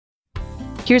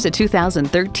Here's a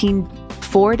 2013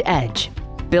 Ford Edge.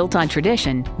 Built on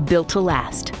tradition, built to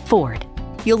last. Ford.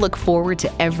 You'll look forward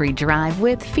to every drive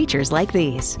with features like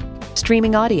these: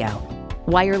 streaming audio,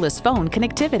 wireless phone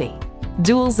connectivity,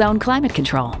 dual zone climate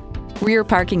control, rear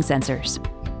parking sensors,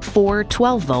 4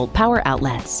 12-volt power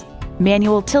outlets,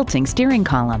 manual tilting steering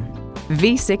column,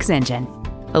 V6 engine,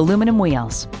 aluminum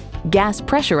wheels, gas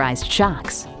pressurized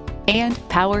shocks, and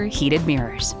power heated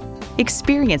mirrors.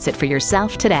 Experience it for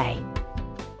yourself today.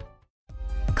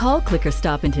 Call, click, or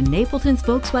stop into Napleton's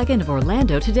Volkswagen of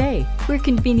Orlando today. We're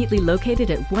conveniently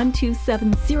located at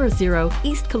 12700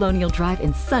 East Colonial Drive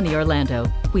in sunny Orlando.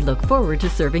 We look forward to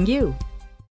serving you.